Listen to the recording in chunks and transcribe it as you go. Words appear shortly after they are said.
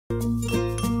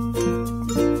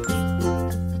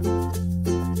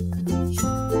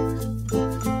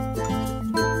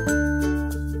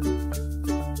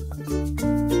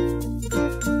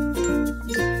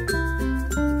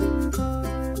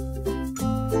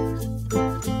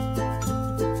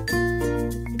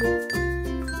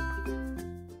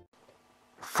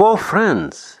Four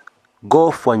friends go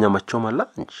for nyama choma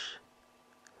lunch,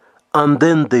 and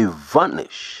then they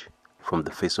vanish from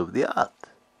the face of the earth.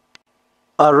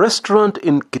 A restaurant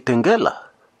in Kitengela,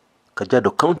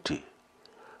 Kajiado County,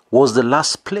 was the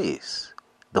last place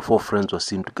the four friends were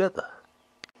seen together.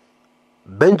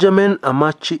 Benjamin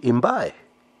Amachi Imbai,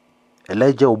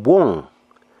 Elijah Obwong,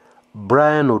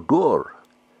 Brian Odor,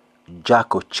 Jack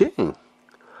Ocheng,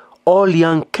 all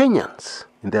young Kenyans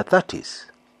in their 30s.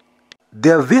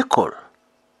 Their vehicle,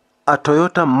 a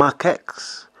Toyota Mark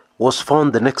X, was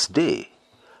found the next day,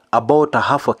 about a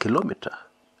half a kilometer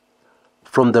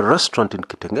from the restaurant in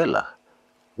Kitengela,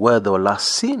 where they were last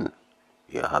seen,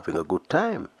 having a good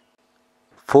time.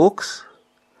 Folks,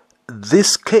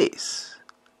 this case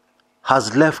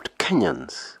has left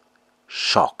Kenyans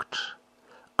shocked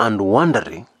and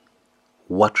wondering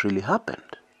what really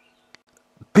happened.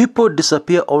 People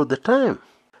disappear all the time.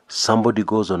 Somebody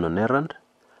goes on an errand,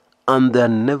 and they're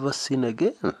never seen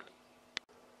again.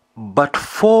 But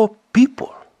four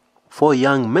people, four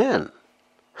young men,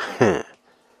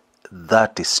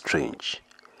 that is strange.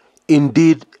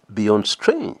 Indeed, beyond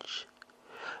strange.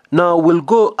 Now we'll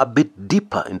go a bit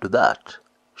deeper into that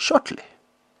shortly.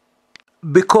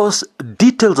 Because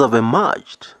details have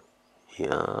emerged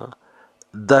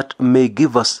that may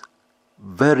give us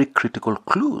very critical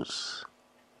clues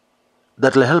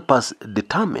that will help us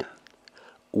determine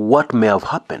what may have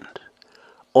happened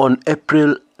on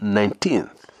April 19th,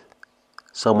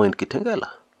 somewhere in Kitengela.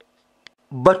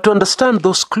 But to understand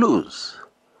those clues,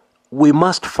 we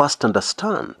must first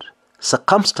understand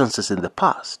circumstances in the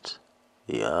past,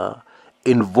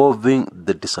 involving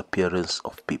the disappearance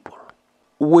of people.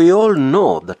 We all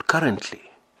know that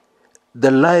currently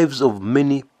the lives of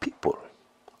many people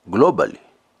globally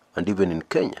and even in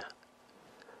Kenya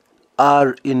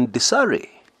are in disarray.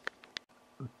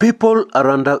 People are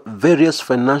under various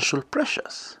financial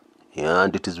pressures,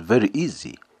 and it is very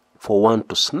easy for one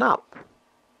to snap.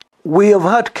 We have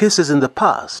had cases in the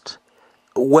past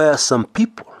where some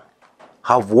people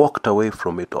have walked away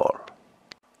from it all.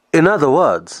 In other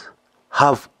words,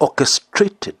 have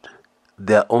orchestrated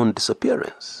their own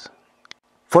disappearance.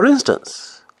 For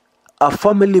instance, a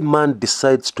family man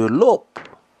decides to elope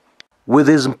with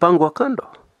his mpango wa kando.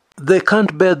 They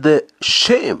can't bear the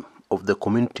shame of the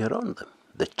community around them,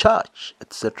 the church,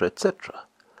 etc., etc.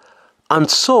 And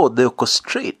so they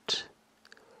orchestrate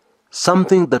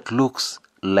something that looks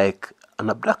like an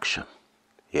abduction,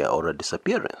 or a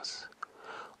disappearance,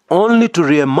 only to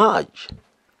re-emerge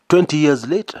 20 years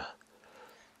later,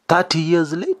 30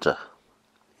 years later,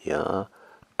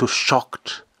 to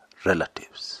shocked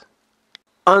relatives.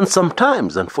 And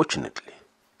sometimes, unfortunately,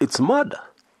 it's murder.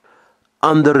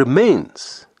 And the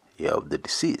remains of the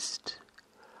deceased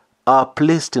are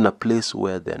placed in a place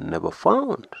where they are never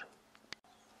found.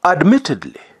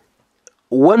 Admittedly,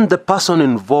 when the person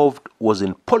involved was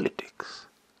in politics,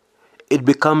 it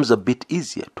becomes a bit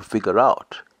easier to figure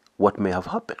out what may have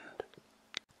happened.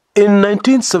 In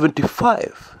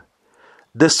 1975,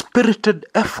 the spirited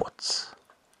efforts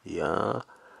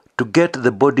to get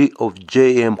the body of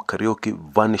J.M. Kariuki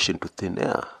vanished into thin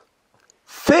air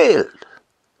failed.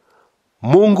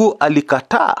 Mungu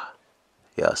alikataa,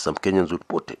 some Kenyans would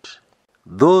put it.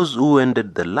 Those who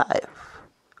ended the life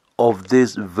of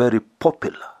this very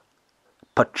popular,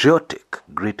 patriotic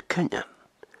great Kenyan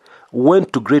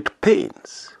went to great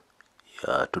pains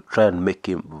to try and make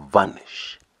him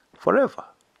vanish forever.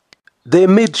 They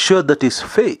made sure that his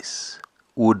face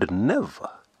would never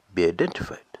be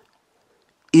identified,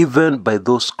 even by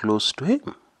those close to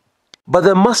him. But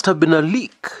there must have been a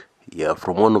leak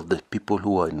from one of the people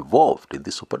who were involved in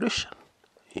this operation.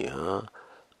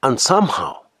 And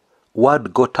somehow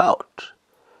word got out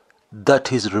that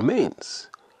his remains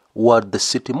were at the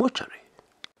city mortuary.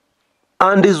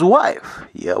 And his wife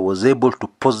was able to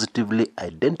positively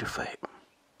identify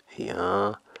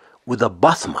him with a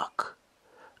birthmark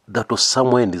that was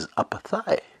somewhere in his upper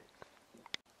thigh.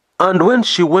 And when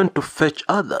she went to fetch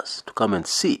others to come and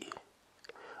see,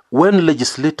 when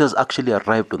legislators actually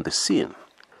arrived on the scene,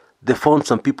 they found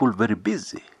some people very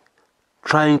busy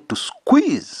trying to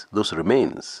squeeze those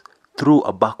remains through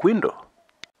a back window.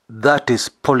 That is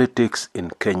politics in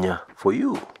Kenya for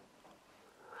you.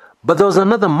 But there was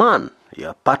another man,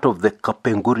 part of the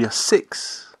Kapenguria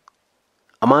 6,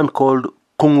 a man called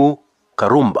Kungu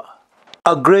Karumba.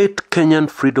 A great Kenyan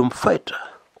freedom fighter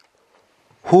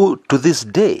who, to this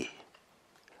day,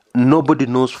 nobody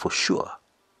knows for sure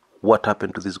what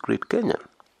happened to this great Kenyan,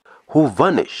 who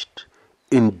vanished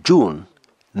in June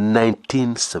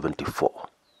 1974.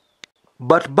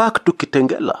 But back to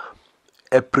Kitengela,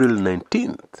 April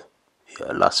 19th,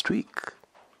 last week.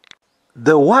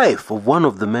 The wife of one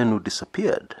of the men who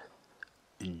disappeared,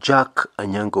 Jack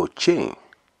Anyango Ocheng,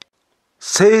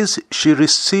 says she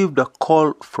received a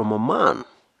call from a man,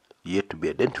 yet to be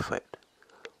identified,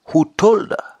 who told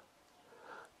her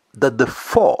that the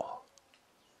 4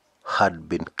 had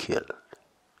been killed.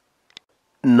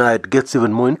 Now it gets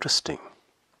even more interesting.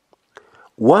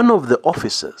 One of the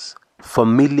officers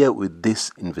familiar with this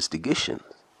investigation,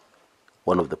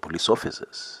 one of the police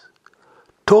officers,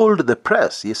 told the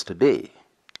press yesterday,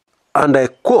 and I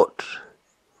quote,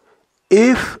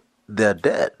 "If they're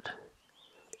dead,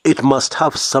 it must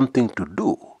have something to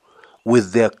do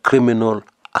with their criminal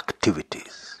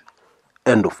activities."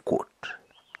 End of quote.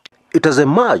 It has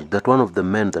emerged that one of the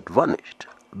men that vanished,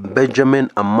 Benjamin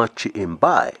Amachi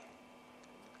Imbai,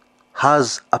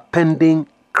 has a pending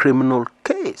criminal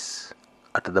case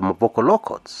at the Mavoko Law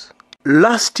Courts.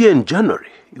 Last year in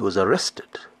January, he was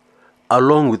arrested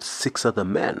along with 6 other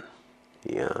men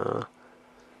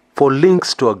for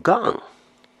links to a gang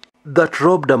that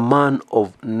robbed a man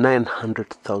of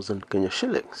 900,000 Kenya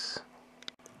shillings.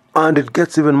 And it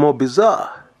gets even more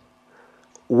bizarre.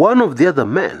 One of the other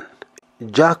men,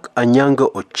 Jack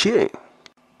Anyango Ocheng,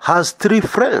 has 3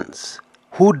 friends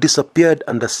who disappeared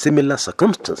under similar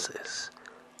circumstances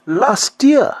last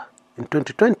year in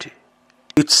 2020.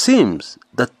 It seems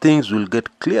that things will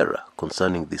get clearer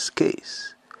concerning this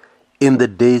case in the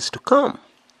days to come.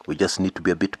 We just need to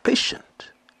be a bit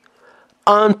patient.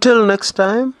 Until next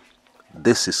time,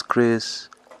 this is Chris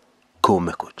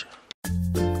Kumekucha.